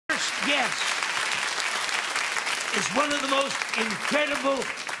First guest is one of the most incredible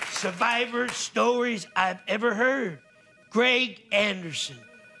survivor stories I've ever heard. Greg Anderson,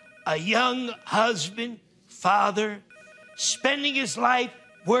 a young husband, father, spending his life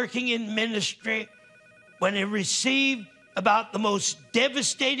working in ministry when he received about the most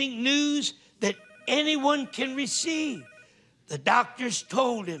devastating news that anyone can receive. The doctors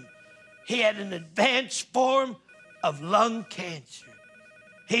told him he had an advanced form of lung cancer.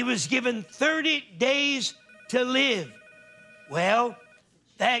 He was given 30 days to live. Well,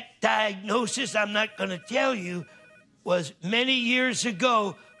 that diagnosis, I'm not going to tell you, was many years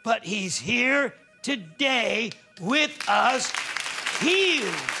ago, but he's here today with us,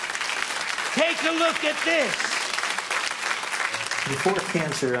 healed. Take a look at this. Before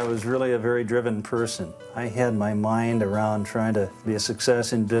cancer, I was really a very driven person. I had my mind around trying to be a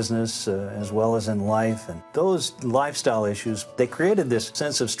success in business as well as in life. And those lifestyle issues, they created this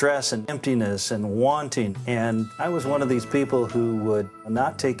sense of stress and emptiness and wanting. And I was one of these people who would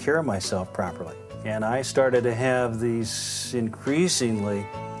not take care of myself properly. And I started to have these increasingly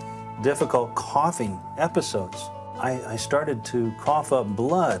difficult coughing episodes. I started to cough up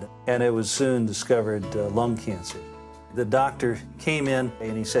blood, and it was soon discovered lung cancer. The doctor came in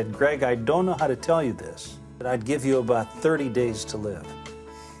and he said, "Greg, I don't know how to tell you this, but I'd give you about 30 days to live."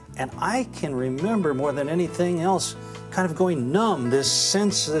 And I can remember more than anything else kind of going numb. This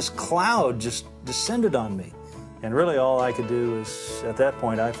sense, this cloud just descended on me. And really all I could do was, at that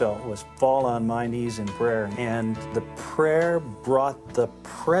point I felt, was fall on my knees in prayer. And the prayer brought the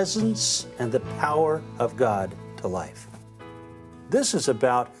presence and the power of God to life. This is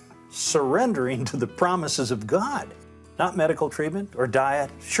about surrendering to the promises of God. Not medical treatment or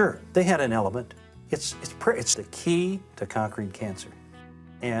diet. Sure, they had an element. It's prayer. It's the key to conquering cancer.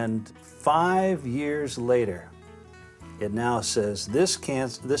 And 5 years later, it now says this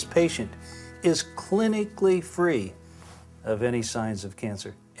patient is clinically free of any signs of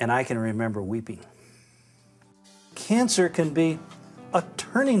cancer. And I can remember weeping. Cancer can be a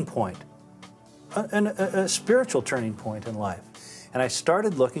turning point, a spiritual turning point in life. And I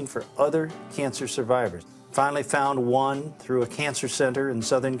started looking for other cancer survivors. Finally found one through a cancer center in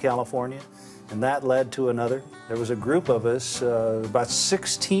Southern California, and that led to another. There was a group of us, about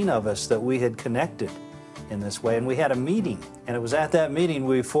 16 of us, that we had connected in this way, and we had a meeting. And it was at that meeting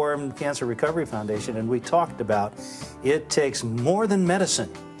we formed Cancer Recovery Foundation, and we talked about it takes more than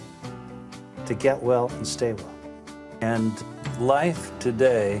medicine to get well and stay well. And life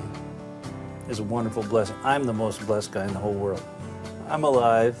today is a wonderful blessing. I'm the most blessed guy in the whole world. I'm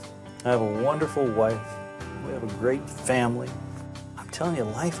alive. I have a wonderful wife. We have a great family. I'm telling you,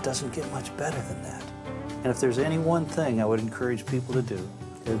 life doesn't get much better than that. And if there's any one thing I would encourage people to do,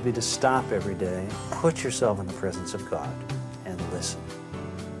 it would be to stop every day, put yourself in the presence of God, and listen.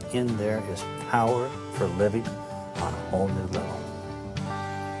 In there is power for living on a whole new level.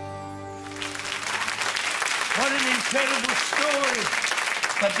 What an incredible story.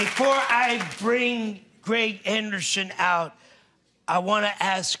 But before I bring Greg Anderson out, I want to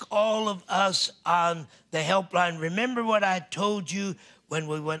ask all of us on the helpline, remember what I told you when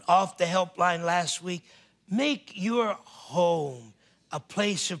we went off the helpline last week? Make your home a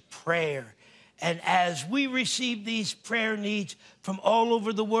place of prayer. And as we receive these prayer needs from all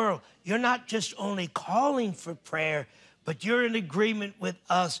over the world, you're not just only calling for prayer, but you're in agreement with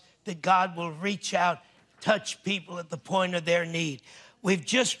us that God will reach out, touch people at the point of their need. We've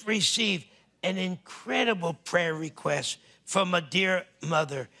just received an incredible prayer request from a dear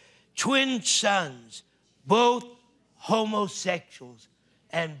mother. Twin sons, both homosexuals,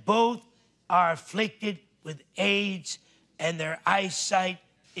 and both are afflicted with AIDS, and their eyesight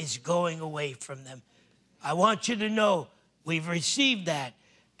is going away from them. I want you to know we've received that,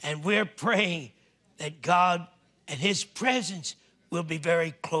 and we're praying that God and His presence will be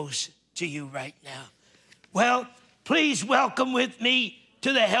very close to you right now. Well, please welcome with me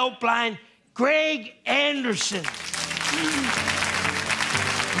to the helpline, Greg Anderson.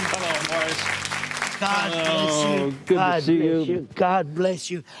 Hello, Morris. God bless you. Good God to see bless you. God bless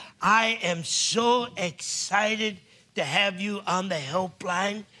you. I am so excited to have you on the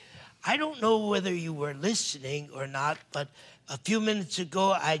helpline. I don't know whether you were listening or not, but a few minutes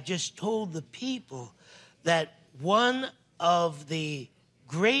ago, I just told the people that one of the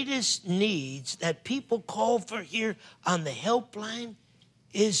greatest needs that people call for here on the helpline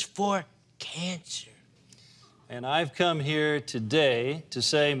is for cancer. And I've come here today to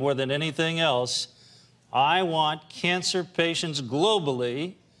say, more than anything else, I want cancer patients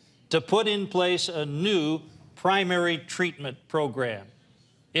globally to put in place a new primary treatment program.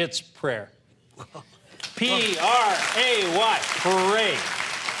 It's prayer. P-R-A-Y, pray.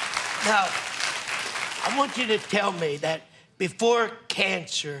 Now, I want you to tell me that before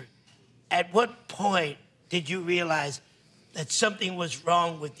cancer, at what point did you realize that something was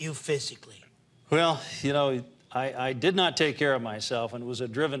wrong with you physically? Well, you know, I did not take care of myself and was a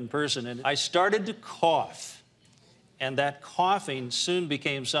driven person, and I started to cough. And that coughing soon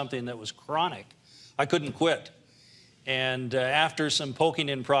became something that was chronic. I couldn't quit. And after some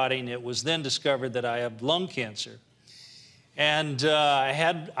poking and prodding, it was then discovered that I have lung cancer. And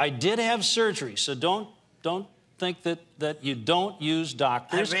I did have surgery, so don't think that you don't use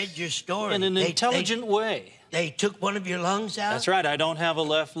doctors. I read your story. In an intelligent way. They took one of your lungs out? That's right, I don't have a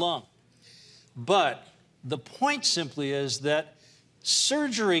left lung. But the point simply is that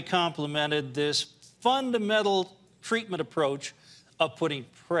surgery complemented this fundamental treatment approach of putting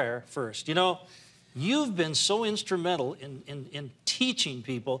prayer first. You know, you've been so instrumental in teaching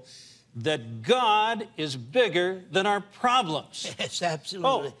people that God is bigger than our problems. Yes,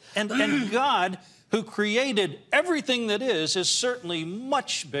 absolutely. Oh, and God, who created everything that is certainly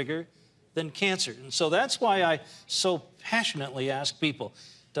much bigger than cancer. And so that's why I so passionately ask people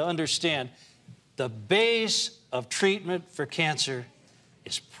to understand the base of treatment for cancer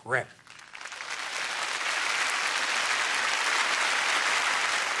is prayer.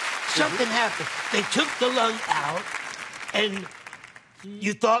 Something happened. They took the lung out, and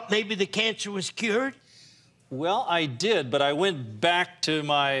you thought maybe the cancer was cured? Well, I did, but I went back to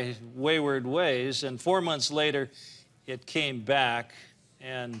my wayward ways, and 4 months later, it came back,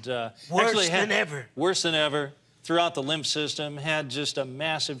 and worse than ever. Worse than ever. Throughout the lymph system, had just a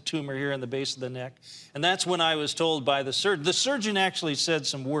massive tumor here in the base of the neck. And that's when I was told by the surgeon. The surgeon actually said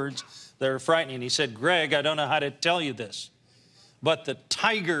some words that are frightening. He said, "Greg, I don't know how to tell you this, but the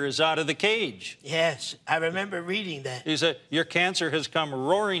tiger is out of the cage." Yes, I remember reading that. He said, "Your cancer has come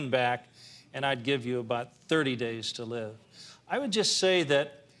roaring back, and I'd give you about 30 days to live." I would just say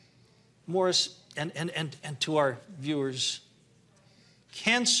that, Morris, and to our viewers,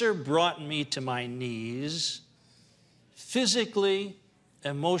 cancer brought me to my knees physically,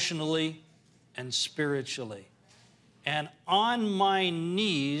 emotionally, and spiritually. And on my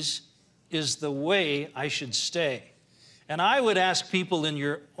knees is the way I should stay. And I would ask people in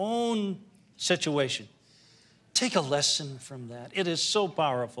your own situation, take a lesson from that. It is so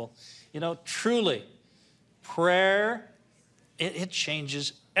powerful. You know, truly, prayer, it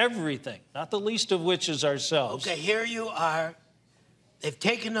changes everything, not the least of which is ourselves. Okay, here you are. They've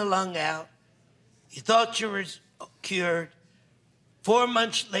taken the lung out. You thought you were cured. 4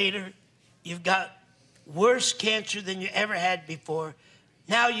 months later, you've got worse cancer than you ever had before.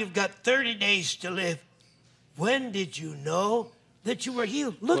 Now you've got 30 days to live. When did you know that you were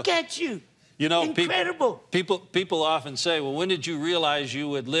healed? Look at you. You know, incredible. People often say, well, when did you realize you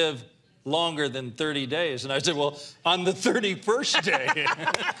would live longer than 30 days? And I said, well, on the 31st day.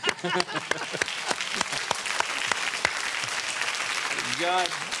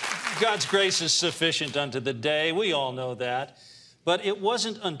 God's grace is sufficient unto the day. We all know that. But it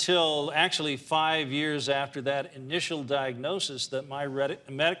wasn't until actually 5 years after that initial diagnosis that my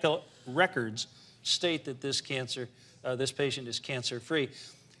medical records state that this patient is cancer-free.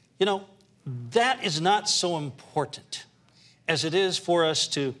 You know, that is not so important as it is for us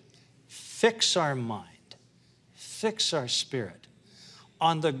to fix our mind, fix our spirit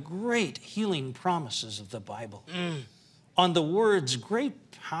on the great healing promises of the Bible, on the Word's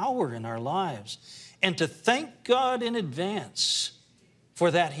great power in our lives, and to thank God in advance for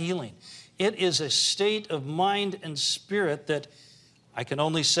that healing. It is a state of mind and spirit that I can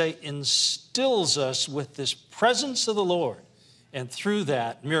only say instills us with this presence of the Lord, and through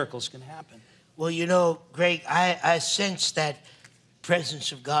that, miracles can happen. Well, you know, Greg, I sense that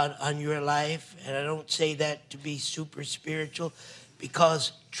presence of God on your life, and I don't say that to be super spiritual,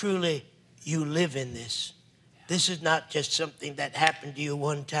 because truly you live in this. This is not just something that happened to you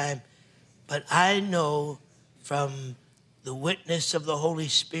one time, but I know from the witness of the Holy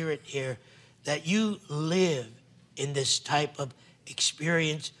Spirit here that you live in this type of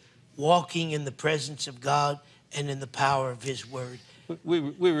experience, walking in the presence of God and in the power of His Word. We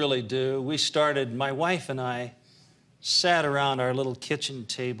really do. We started, my wife and I sat around our little kitchen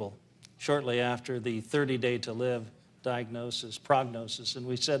table shortly after the 30-day to live prognosis, and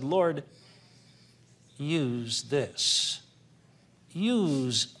we said, Lord, use this.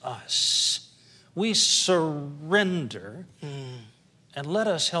 Use us. We surrender and let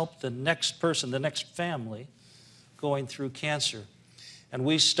us help the next person, the next family going through cancer. And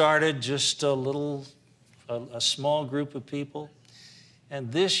we started just a small group of people.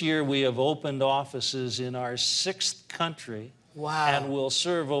 And this year we have opened offices in our 6th country. Wow. And we'll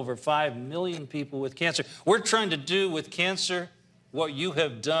serve over 5 million people with cancer. We're trying to do with cancer what you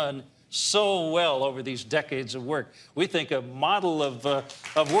have done so well over these decades of work. We think a model of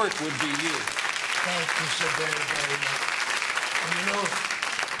work would be you. Thank you so very, very much.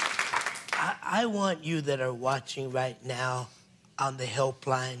 And I want you that are watching right now on the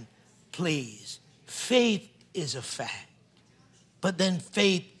helpline, please, faith is a fact, but then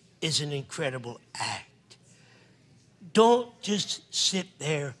faith is an incredible act. Don't just sit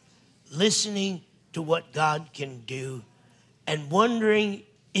there listening to what God can do and wondering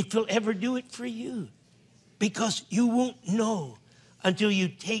if he'll ever do it for you, because you won't know until you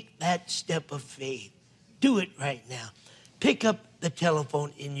take that step of faith. Do it right now. Pick up the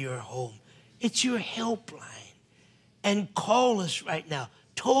telephone in your home. It's your helpline. And call us right now,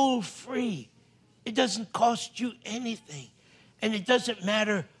 toll free. It doesn't cost you anything. And it doesn't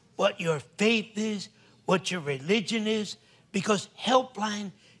matter what your faith is, what your religion is, because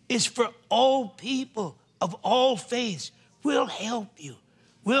helpline is for all people of all faiths. We'll help you.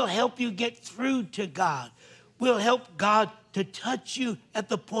 We'll help you get through to God. We'll help God to touch you at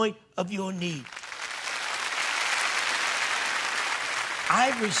the point of your need.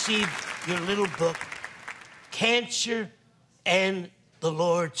 I received your little book, Cancer and the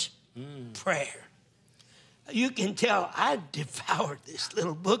Lord's Prayer. You can tell I devoured this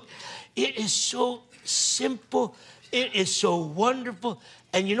little book. It is so simple. It is so wonderful.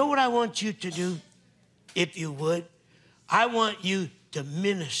 And you know what I want you to do, if you would? I want you to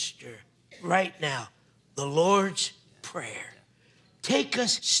minister right now the Lord's Prayer. Take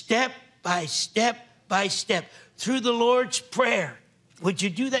us step by step by step through the Lord's Prayer. Would you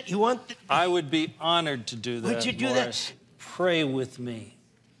do that? You want that? I would be honored to do that. Would you do Morris. that? Pray with me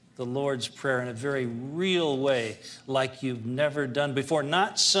the Lord's Prayer in a very real way, like you've never done before.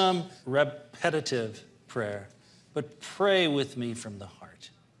 Not some repetitive prayer, but pray with me from the heart.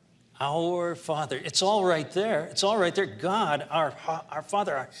 Our Father. It's all right there. It's all right there. God, our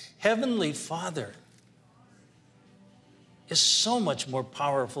Father, our Heavenly Father, is so much more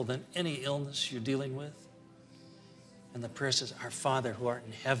powerful than any illness you're dealing with. And the prayer says, Our Father who art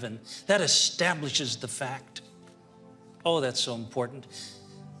in heaven. That establishes the fact. Oh, that's so important.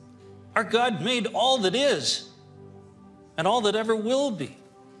 Our God made all that is and all that ever will be.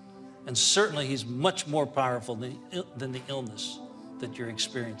 And certainly he's much more powerful than the illness that you're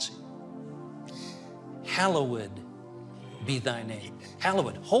experiencing. Hallowed be thy name.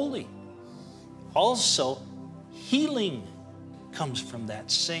 Hallowed, holy. Also, healing comes from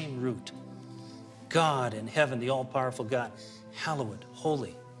that same root. God in heaven, the all-powerful God, hallowed,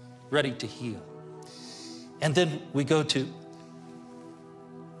 holy, ready to heal. And then we go to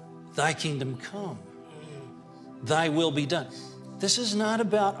thy kingdom come, thy will be done. This is not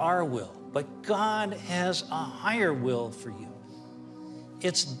about our will, but God has a higher will for you.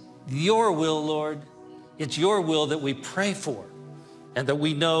 It's your will, Lord. It's your will that we pray for and that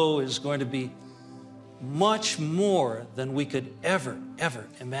we know is going to be much more than we could ever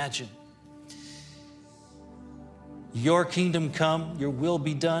imagine. Your kingdom come, your will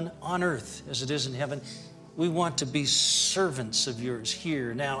be done on earth as it is in heaven. We want to be servants of yours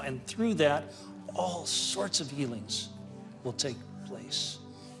here, now, and through that, all sorts of healings will take place.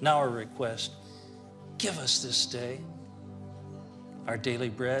 Now our request, give us this day our daily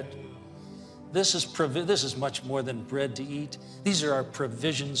bread. This is much more than bread to eat. These are our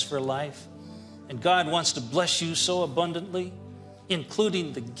provisions for life. And God wants to bless you so abundantly,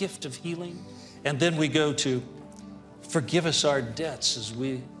 including the gift of healing. And then we go to forgive us our debts as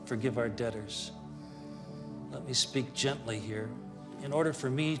we forgive our debtors. Let me speak gently here. In order for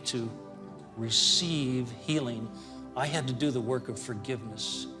me to receive healing, I had to do the work of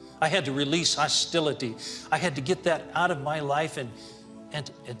forgiveness. I had to release hostility. I had to get that out of my life and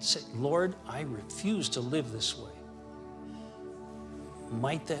say, Lord, I refuse to live this way.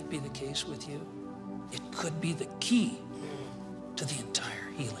 Might that be the case with you? It could be the key to the entire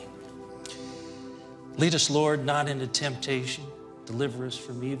healing. Lead us, Lord, not into temptation. Deliver us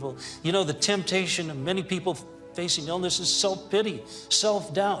from evil. You know, the temptation of many people facing illness is self-pity,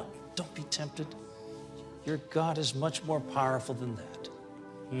 self-doubt. Don't be tempted. Your God is much more powerful than that.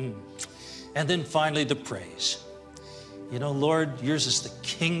 And then finally, the praise. You know, Lord, yours is the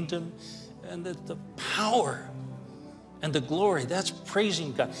kingdom and the power and the glory. That's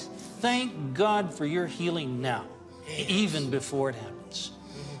praising God. Thank God for your healing now, even before it happens.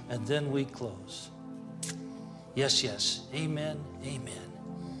 And then we close. Yes, yes. Amen. Amen.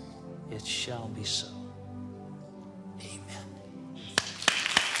 It shall be so. Amen.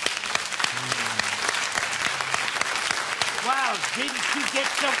 Wow, didn't you get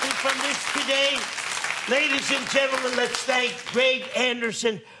something from this today? Ladies and gentlemen, let's thank Greg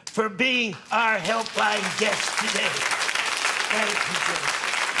Anderson for being our helpline guest today. Thank you, Jason.